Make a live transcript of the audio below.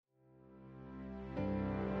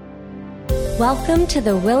Welcome to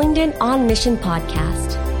the Willingdon On Mission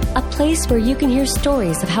podcast, a place where you can hear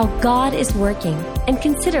stories of how God is working and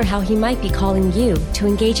consider how He might be calling you to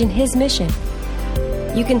engage in His mission.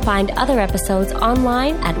 You can find other episodes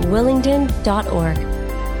online at willingdon.org.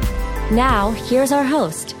 Now, here's our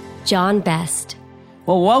host, John Best.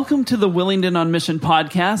 Well, welcome to the Willingdon on Mission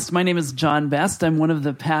podcast. My name is John Best. I'm one of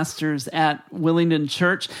the pastors at Willingdon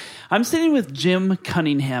Church. I'm sitting with Jim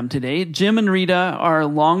Cunningham today. Jim and Rita are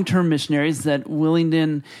long-term missionaries that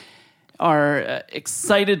Willingdon are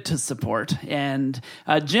excited to support. And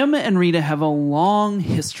Jim and Rita have a long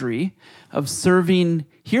history of serving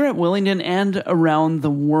here at Willingdon and around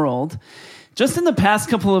the world. Just in the past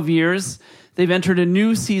couple of years, they've entered a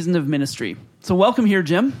new season of ministry. So welcome here,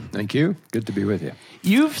 Jim. Thank you. Good to be with you.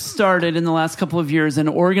 You've started in the last couple of years an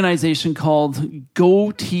organization called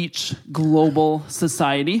Go Teach Global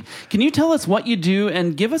Society. Can you tell us what you do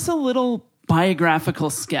and give us a little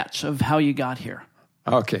biographical sketch of how you got here?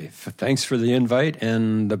 Okay. Thanks for the invite.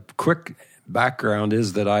 And the quick background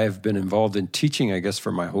is that I have been involved in teaching, I guess,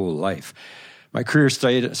 for my whole life. My career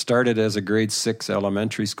started as a grade 6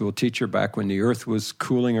 elementary school teacher back when the earth was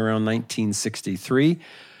cooling around 1963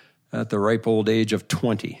 at the ripe old age of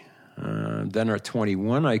 20. Then at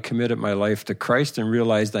 21, I committed my life to Christ and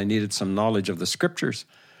realized I needed some knowledge of the Scriptures.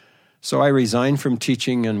 So I resigned from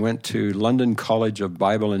teaching and went to London College of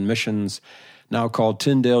Bible and Missions, now called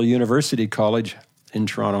Tyndale University College in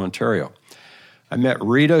Toronto, Ontario. I met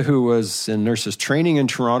Rita, who was in nurses training in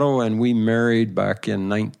Toronto, and we married back in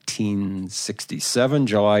 1967,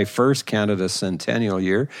 July 1st, Canada's centennial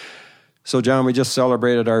year. So, John, we just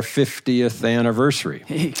celebrated our 50th anniversary.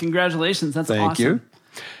 Hey, congratulations. That's awesome. Thank you.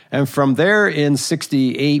 And from there, in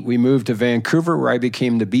 68, we moved to Vancouver, where I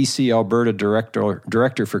became the BC Alberta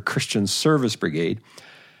Director for Christian Service Brigade.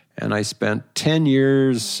 And I spent 10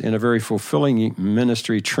 years in a very fulfilling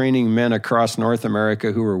ministry training men across North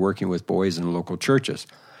America who were working with boys in local churches.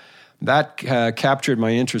 That captured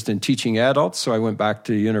my interest in teaching adults, so I went back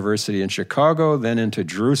to university in Chicago, then into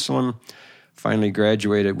Jerusalem, finally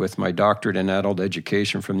graduated with my doctorate in adult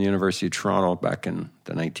education from the University of Toronto back in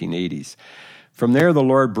the 1980s. From there, the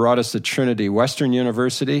Lord brought us to Trinity Western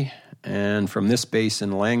University, and from this base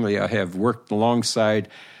in Langley, I have worked alongside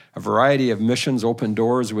a variety of missions, Open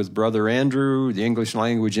Doors with Brother Andrew, the English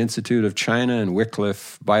Language Institute of China, and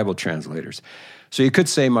Wycliffe Bible translators. So you could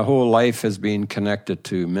say my whole life has been connected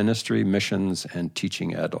to ministry, missions, and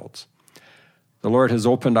teaching adults. The Lord has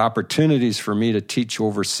opened opportunities for me to teach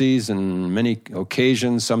overseas in many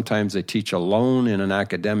occasions. Sometimes I teach alone in an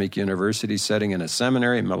academic university setting in a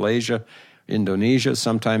seminary in Malaysia, Indonesia.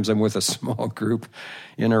 Sometimes I'm with a small group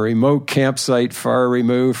in a remote campsite far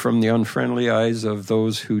removed from the unfriendly eyes of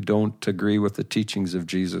those who don't agree with the teachings of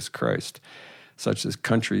Jesus Christ, such as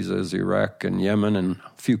countries as Iraq and Yemen and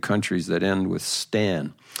a few countries that end with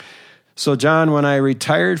Stan. So, John, when I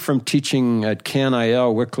retired from teaching at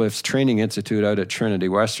CanIL, Wycliffe's Training Institute out at Trinity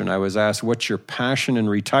Western, I was asked, what's your passion in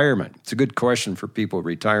retirement? It's a good question for people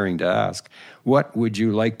retiring to ask. What would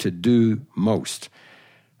you like to do most?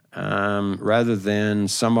 Rather than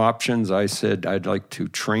some options, I said I'd like to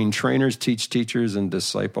train trainers, teach teachers, and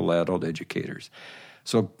disciple adult educators.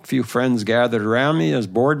 So a few friends gathered around me as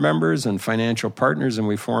board members and financial partners, and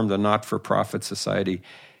we formed a not-for-profit society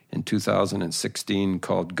in 2016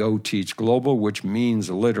 called Go Teach Global, which means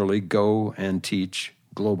literally go and teach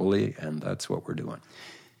globally, and that's what we're doing.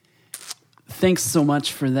 Thanks so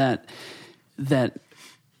much for that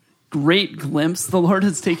great glimpse. The Lord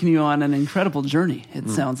has taken you on an incredible journey, it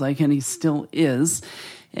sounds like, and He still is.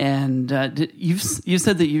 And you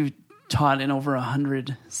said that you taught in over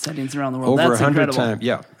 100 settings around the world. Over That's 100 incredible. times,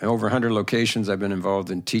 yeah. Over 100 locations I've been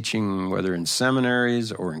involved in teaching, whether in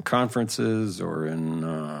seminaries or in conferences or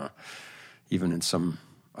in even in some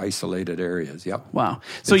isolated areas. Yep. Wow.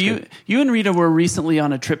 So you and Rita were recently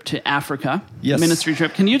on a trip to Africa, yes. Ministry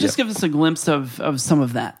trip. Can you just give us a glimpse of some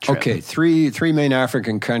of that trip? Okay, three main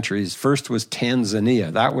African countries. First was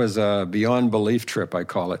Tanzania. That was a beyond belief trip, I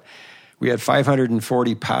call it. We had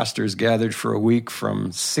 540 pastors gathered for a week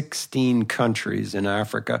from 16 countries in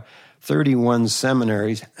Africa, 31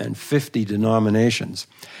 seminaries, and 50 denominations.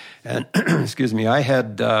 And excuse me, I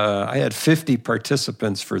had 50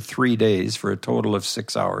 participants for 3 days for a total of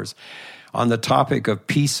 6 hours on the topic of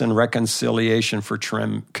peace and reconciliation for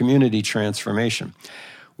community transformation.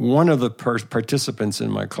 One of the participants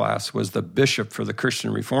in my class was the bishop for the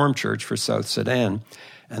Christian Reformed Church for South Sudan,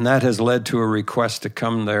 and that has led to a request to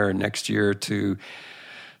come there next year to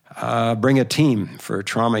bring a team for a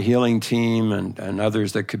trauma healing team and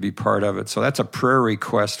others that could be part of it. So that's a prayer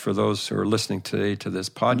request for those who are listening today to this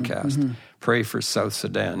podcast. Mm-hmm. Pray for South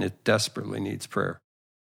Sudan. It desperately needs prayer.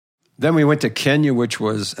 Then we went to Kenya, which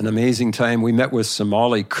was an amazing time. We met with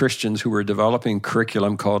Somali Christians who were developing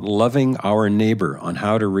curriculum called Loving Our Neighbor on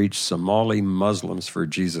how to reach Somali Muslims for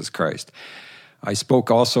Jesus Christ. I spoke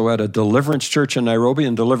also at a deliverance church in Nairobi,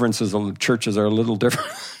 and churches are a little different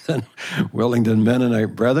than Willingdon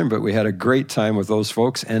Mennonite Brethren, but we had a great time with those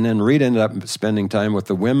folks. And then Rita ended up spending time with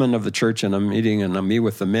the women of the church in a meeting, and me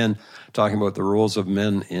with the men, talking about the roles of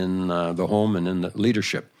men in the home and in the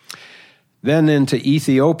leadership. Then into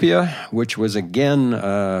Ethiopia, which was again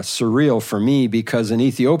surreal for me, because in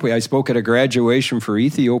Ethiopia, I spoke at a graduation for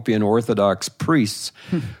Ethiopian Orthodox priests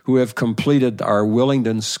who have completed our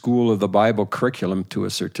Willingdon School of the Bible curriculum to a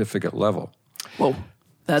certificate level. Whoa,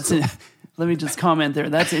 that's it. Let me just comment there.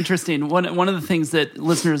 That's interesting. One of the things that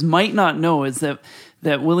listeners might not know is that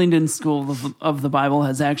Willingdon School of the Bible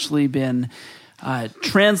has actually been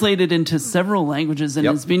translated into several languages and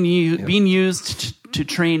has been being used to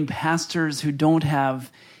train pastors who don't have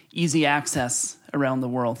easy access around the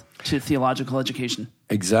world to theological education.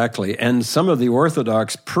 Exactly. And some of the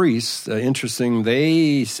Orthodox priests, interesting,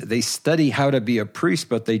 they study how to be a priest,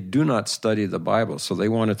 but they do not study the Bible. So they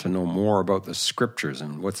wanted to know more about the scriptures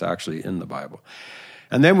and what's actually in the Bible.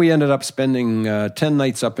 And then we ended up spending 10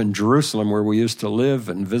 nights up in Jerusalem, where we used to live,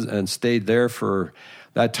 and stayed there for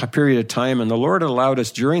that period of time. And the Lord allowed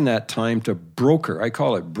us during that time to broker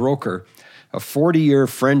a 40-year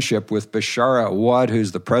friendship with Bashara Awad,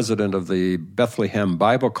 who's the president of the Bethlehem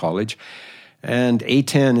Bible College, and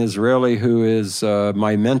Eitan Israeli, who is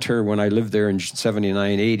my mentor when I lived there in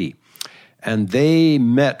 79-80. And they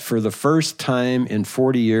met for the first time in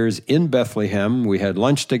 40 years in Bethlehem. We had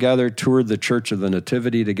lunch together, toured the Church of the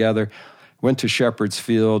Nativity together, went to Shepherd's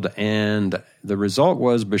Field, and the result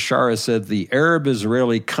was Bashara said the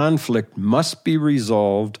Arab-Israeli conflict must be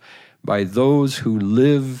resolved by those who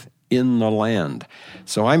live in the land.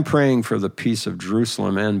 So I'm praying for the peace of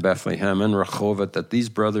Jerusalem and Bethlehem and Rehovot, that these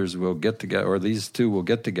brothers will get together, or these two will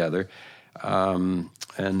get together,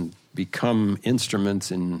 and become instruments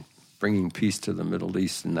in bringing peace to the Middle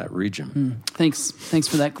East in that region. Thanks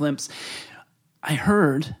for that glimpse. I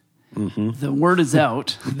heard the word is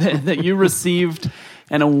out that you received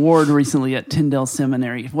an award recently at Tyndale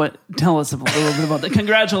Seminary. Tell us a little bit about that.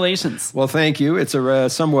 Congratulations. Well, thank you. It's a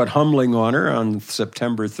somewhat humbling honor. On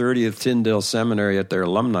September 30th, Tyndale Seminary at their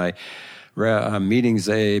alumni meetings,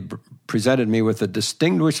 they presented me with a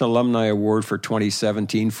Distinguished Alumni Award for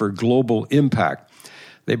 2017 for Global Impact.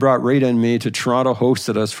 They brought Rita and me to Toronto,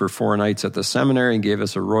 hosted us for 4 nights at the seminary, and gave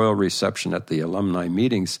us a royal reception at the alumni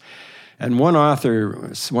meetings. And one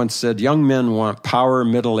author once said, young men want power,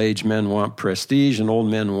 middle-aged men want prestige, and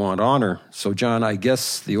old men want honor. So, John, I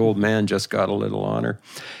guess the old man just got a little honor.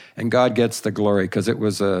 And God gets the glory, because it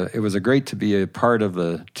was a great to be a part of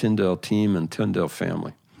the Tyndale team and Tyndale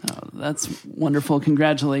family. Oh, that's wonderful.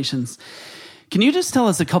 Congratulations. Can you just tell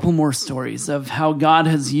us a couple more stories of how God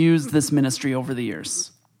has used this ministry over the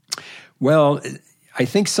years? Well, I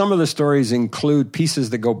think some of the stories include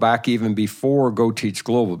pieces that go back even before Go Teach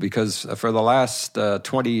Global, because for the last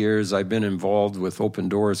 20 years, I've been involved with Open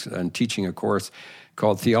Doors and teaching a course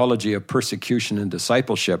called Theology of Persecution and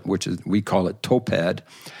Discipleship, which is, we call it TOPAD.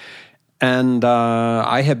 And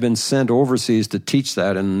I have been sent overseas to teach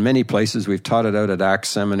that in many places. We've taught it out at Acts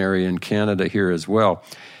Seminary in Canada here as well.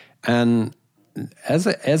 And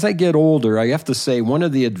as I get older, I have to say one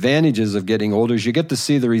of the advantages of getting older is you get to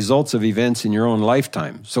see the results of events in your own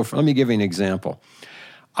lifetime. So let me give you an example.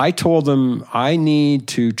 I told them I need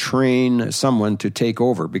to train someone to take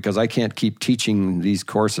over, because I can't keep teaching these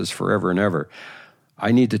courses forever and ever.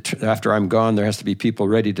 I need to, after I'm gone, there has to be people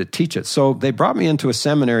ready to teach it. So they brought me into a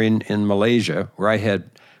seminary in Malaysia where I had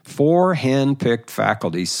 4 hand-picked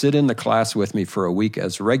faculty sit in the class with me for a week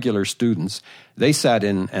as regular students. They sat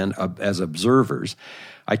in as observers.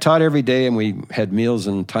 I taught every day, and we had meals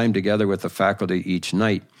and time together with the faculty each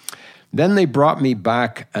night. Then they brought me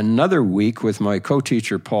back another week with my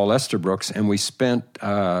co-teacher, Paul Esterbrooks, and we spent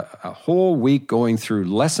a whole week going through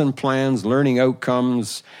lesson plans, learning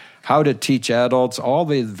outcomes, how to teach adults, all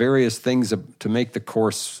the various things to make the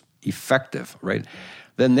course effective, right?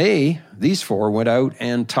 Then these 4 went out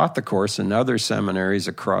and taught the course in other seminaries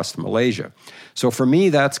across Malaysia. So for me,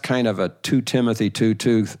 that's kind of a 2 Timothy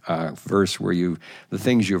 2:2 verse where the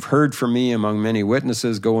things you've heard from me among many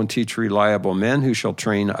witnesses, go and teach reliable men who shall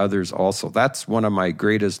train others also. That's one of my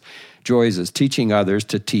greatest joys, is teaching others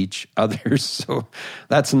to teach others. So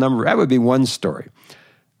that would be one story.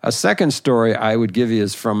 A second story I would give you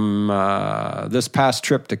is from this past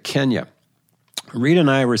trip to Kenya. Rita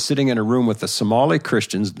and I were sitting in a room with the Somali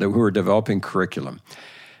Christians who were developing curriculum.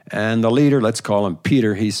 And the leader, let's call him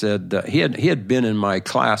Peter, he said he had been in my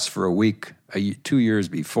class for a week 2 years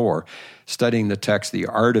before, studying the text, The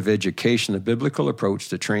Art of Education, a biblical approach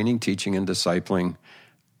to training, teaching, and discipling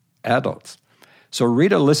adults. So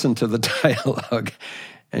Rita listened to the dialogue,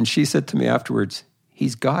 and she said to me afterwards,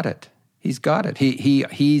 he's got it. He's got it.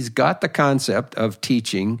 He's got the concept of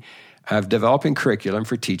teaching, of developing curriculum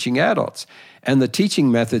for teaching adults. And the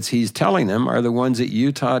teaching methods he's telling them are the ones that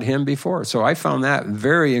you taught him before. So I found that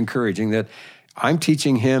very encouraging, that I'm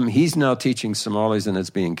teaching him, he's now teaching Somalis, and it's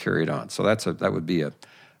being carried on. So that would be a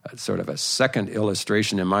sort of a second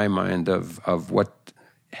illustration in my mind of what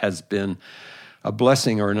has been a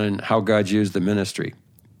blessing, or how God's used the ministry.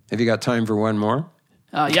 Have you got time for one more?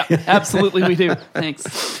 Yeah, absolutely we do.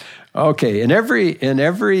 Thanks. Okay, in every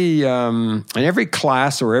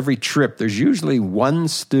class or every trip, there's usually one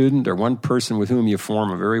student or one person with whom you form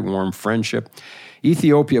a very warm friendship.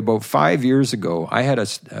 Ethiopia, about 5 years ago, I had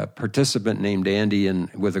a participant named Andy,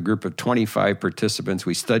 and with a group of 25 participants,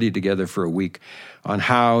 we studied together for a week on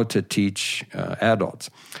how to teach adults.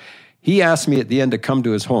 He asked me at the end to come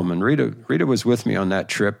to his home, and Rita was with me on that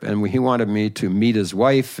trip, and he wanted me to meet his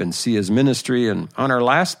wife and see his ministry. And on our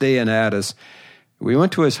last day in Addis, we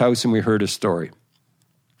went to his house and we heard his story.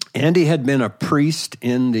 Andy had been a priest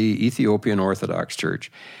in the Ethiopian Orthodox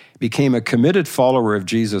Church, became a committed follower of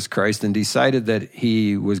Jesus Christ, and decided that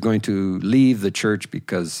he was going to leave the church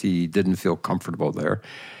because he didn't feel comfortable there.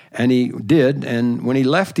 And he did, and when he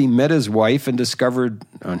left, he met his wife and discovered,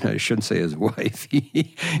 I shouldn't say his wife,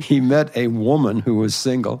 he met a woman who was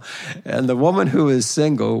single, and the woman who was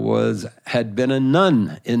single had been a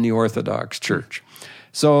nun in the Orthodox Church.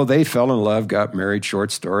 So they fell in love, got married,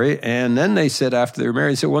 short story, and then they said after they were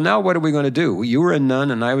married, they said, well, now what are we going to do? Well, you were a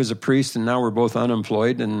nun and I was a priest, and now we're both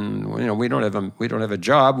unemployed, and we don't have a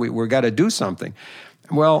job. We've got to do something.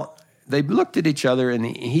 Well, they looked at each other, and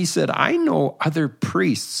he said, I know other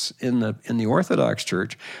priests in the Orthodox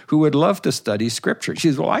Church who would love to study Scripture. She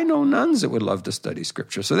says, well, I know nuns that would love to study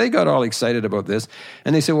Scripture. So they got all excited about this,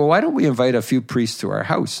 and they said, well, why don't we invite a few priests to our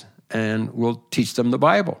house, and we'll teach them the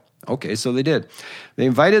Bible. Okay, so they did. They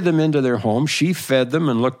invited them into their home. She fed them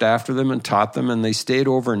and looked after them and taught them, and they stayed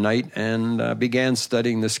overnight and began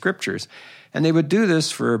studying the Scriptures. And they would do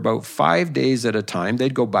this for about 5 days at a time.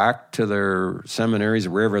 They'd go back to their seminaries,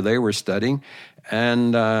 wherever they were studying,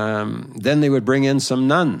 and then they would bring in some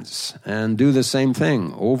nuns and do the same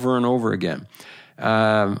thing over and over again.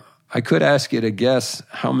 I could ask you to guess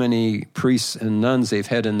how many priests and nuns they've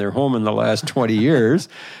had in their home in the last 20 years,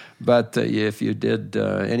 but if you did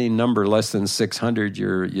any number less than 600,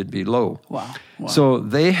 you'd be low. Wow. So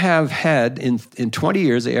they have had, in 20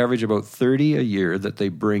 years, they average about 30 a year that they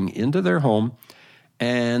bring into their home,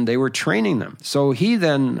 and they were training them. So he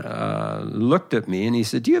then looked at me and he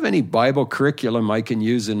said, do you have any Bible curriculum I can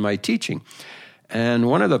use in my teaching? And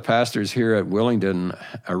one of the pastors here at Willingdon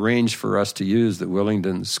arranged for us to use the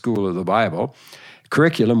Willingdon School of the Bible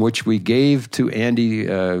curriculum, which we gave to Andy,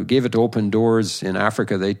 gave it to Open Doors in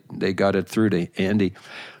Africa. They got it through to Andy.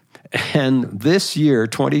 And this year,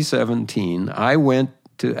 2017, I went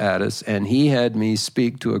to Addis, and he had me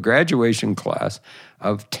speak to a graduation class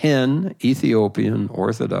of 10 Ethiopian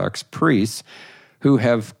Orthodox priests who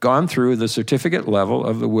have gone through the certificate level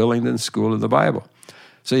of the Willingdon School of the Bible.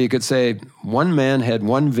 So you could say one man had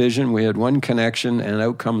one vision, we had one connection, and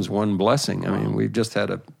out comes one blessing. I mean, we've just had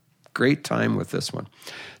a great time with this one.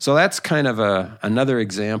 So that's kind of another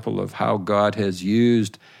example of how God has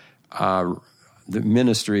used the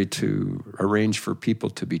ministry to arrange for people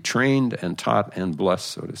to be trained and taught and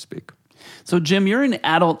blessed, so to speak. So, Jim, you're an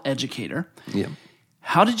adult educator. Yeah.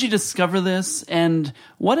 How did you discover this, and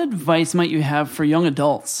what advice might you have for young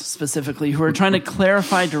adults specifically who are trying to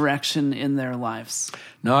clarify direction in their lives?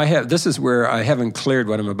 No, this is where I haven't cleared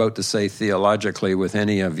what I'm about to say theologically with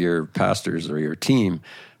any of your pastors or your team,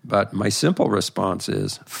 but my simple response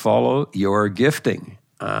is follow your gifting.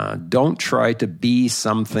 Don't try to be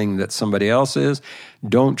something that somebody else is.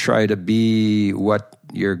 Don't try to be what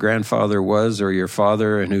your grandfather was or your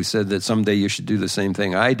father and who said that someday you should do the same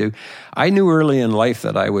thing I do. I knew early in life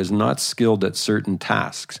that I was not skilled at certain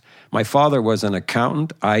tasks. My father was an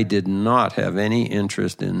accountant. I did not have any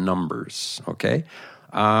interest in numbers, okay?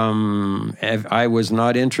 I was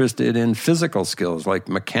not interested in physical skills like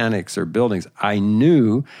mechanics or buildings. I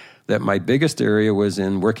knew that my biggest area was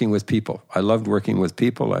in working with people. I loved working with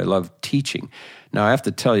people. I loved teaching. Now, I have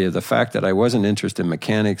to tell you, the fact that I wasn't interested in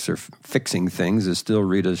mechanics or fixing things is still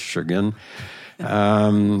Rita's chagrin.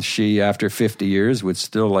 She, after 50 years,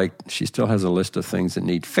 she still has a list of things that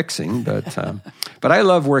need fixing, but I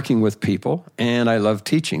love working with people and I love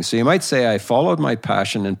teaching. So you might say I followed my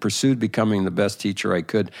passion and pursued becoming the best teacher I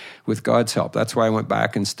could with God's help. That's why I went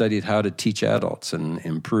back and studied how to teach adults and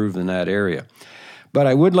improve in that area. But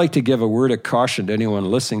I would like to give a word of caution to anyone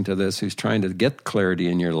listening to this who's trying to get clarity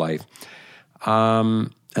in your life. And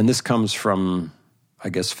this comes from, I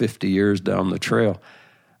guess, 50 years down the trail.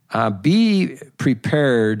 Be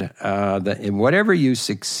prepared that in whatever you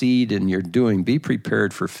succeed in your doing, be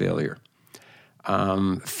prepared for failure.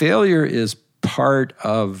 Failure is part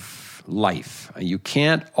of life. You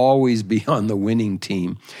can't always be on the winning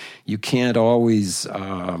team. You can't always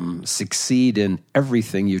succeed in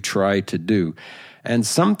everything you try to do. And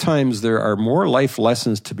sometimes there are more life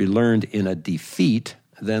lessons to be learned in a defeat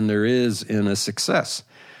than there is in a success.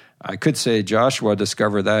 I could say Joshua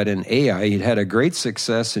discovered that in Ai. He'd had a great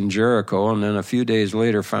success in Jericho, and then a few days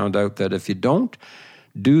later found out that if you don't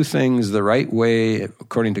do things the right way,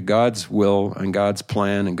 according to God's will and God's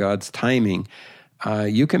plan and God's timing,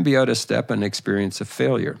 you can be out of step and experience a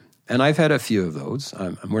failure. And I've had a few of those.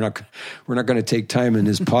 We're not going to take time in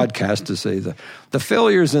this podcast to say the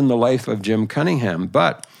failures in the life of Jim Cunningham.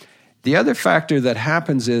 But the other factor that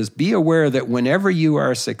happens is be aware that whenever you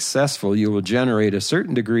are successful, you will generate a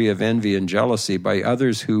certain degree of envy and jealousy by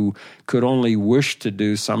others who could only wish to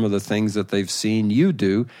do some of the things that they've seen you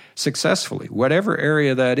do successfully, whatever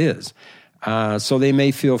area that is. So they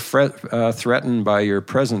may feel threatened by your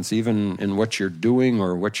presence, even in what you're doing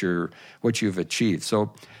or what you've achieved.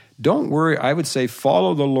 So don't worry. I would say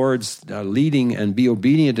follow the Lord's leading and be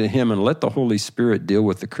obedient to Him and let the Holy Spirit deal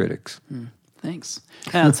with the critics. Thanks.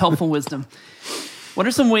 Yeah, that's helpful wisdom. What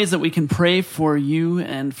are some ways that we can pray for you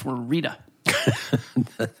and for Rita?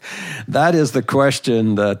 That is the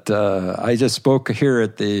question that I just spoke here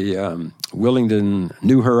at the Willingdon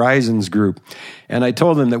New Horizons group. And I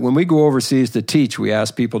told them that when we go overseas to teach, we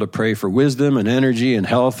ask people to pray for wisdom and energy and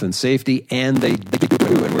health and safety, and they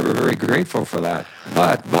do, and we're very grateful for that.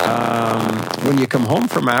 But when you come home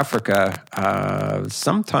from Africa,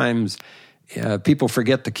 sometimes people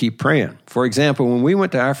forget to keep praying. For example, when we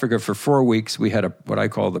went to Africa for 4 weeks, we had what I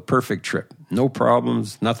call the perfect trip. No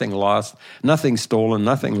problems, nothing lost, nothing stolen,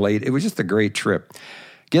 nothing late. It was just a great trip.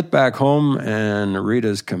 Get back home and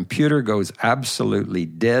Rita's computer goes absolutely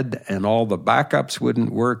dead and all the backups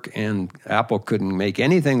wouldn't work and Apple couldn't make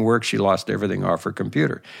anything work. She lost everything off her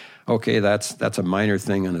computer. Okay, that's a minor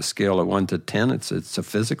thing on a scale of 1 to 10. It's a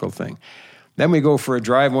physical thing. Then we go for a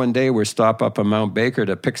drive one day. We stop up on Mount Baker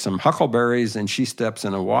to pick some huckleberries, and she steps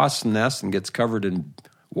in a wasp's nest and gets covered in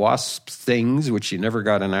wasp stings, which she never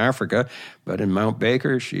got in Africa. But in Mount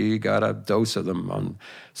Baker, she got a dose of them.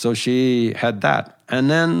 So she had that.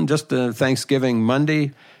 And then just Thanksgiving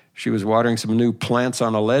Monday, she was watering some new plants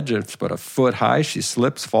on a ledge. It's about a foot high. She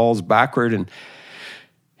slips, falls backward, and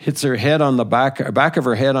hits her head on the back of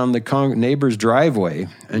her head on the neighbor's driveway,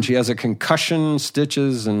 and she has a concussion,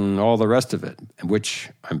 stitches, and all the rest of it, which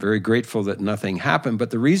I'm very grateful that nothing happened. But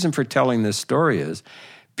the reason for telling this story is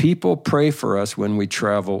people pray for us when we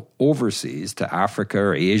travel overseas to Africa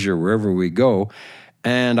or Asia, wherever we go,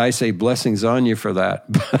 and I say blessings on you for that.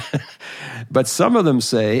 But some of them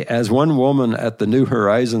say, as one woman at the New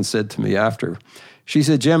Horizons said to me after, she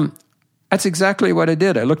said, Jim, that's exactly what I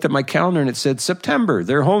did. I looked at my calendar and it said September.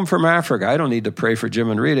 They're home from Africa. I don't need to pray for Jim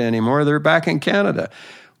and Rita anymore. They're back in Canada.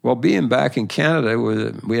 Well, being back in Canada,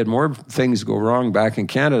 we had more things go wrong back in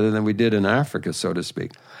Canada than we did in Africa, so to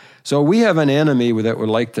speak. So we have an enemy that would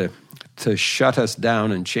like to shut us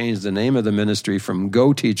down and change the name of the ministry from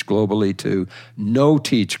Go Teach Globally to No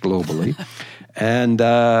Teach Globally. And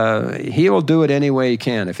he will do it any way he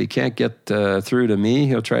can. If he can't get through to me,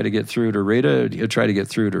 he'll try to get through to Rita. He'll try to get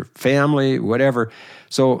through to family, whatever.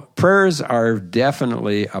 So prayers are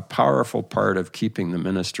definitely a powerful part of keeping the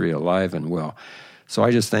ministry alive and well. So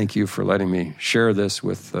I just thank you for letting me share this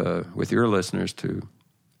with your listeners to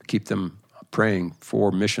keep them praying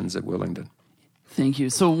for missions at Willingdon. Thank you.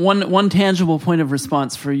 So one tangible point of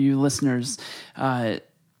response for you listeners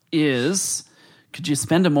is, could you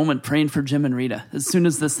spend a moment praying for Jim and Rita as soon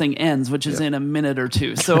as this thing ends, which is in a minute or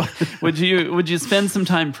two? So would you spend some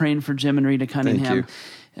time praying for Jim and Rita Cunningham? Thank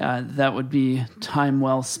you. That would be time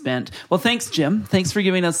well spent. Well, thanks, Jim. Thanks for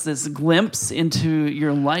giving us this glimpse into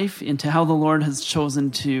your life, into how the Lord has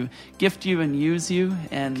chosen to gift you and use you,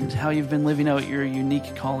 and how you've been living out your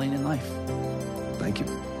unique calling in life. Thank you.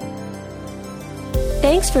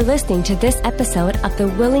 Thanks for listening to this episode of the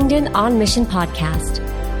Willingdon On Mission podcast.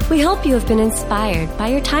 We hope you have been inspired by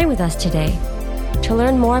your time with us today. To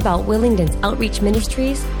learn more about Willingdon's outreach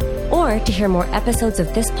ministries or to hear more episodes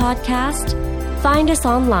of this podcast, Find us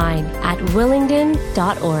online at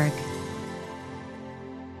willingdon.org.